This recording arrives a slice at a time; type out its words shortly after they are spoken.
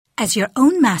As your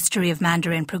own mastery of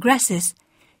Mandarin progresses,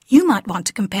 you might want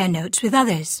to compare notes with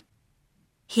others.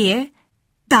 Here,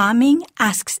 Da-Ming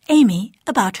asks Amy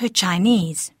about her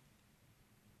Chinese.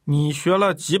 你学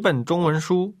了几本中文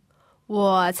书？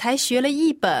我才学了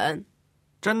1本。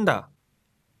真的？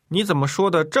你怎么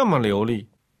说得这么流利？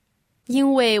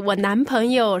因为我男朋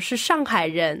友是上海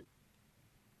人。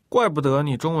怪不得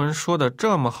你中文说得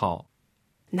这么好。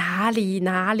哪里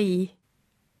哪里。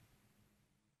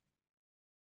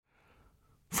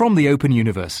From the Open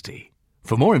University.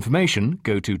 For more information,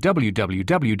 go to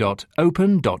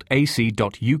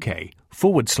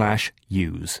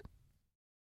www.open.ac.uk/use.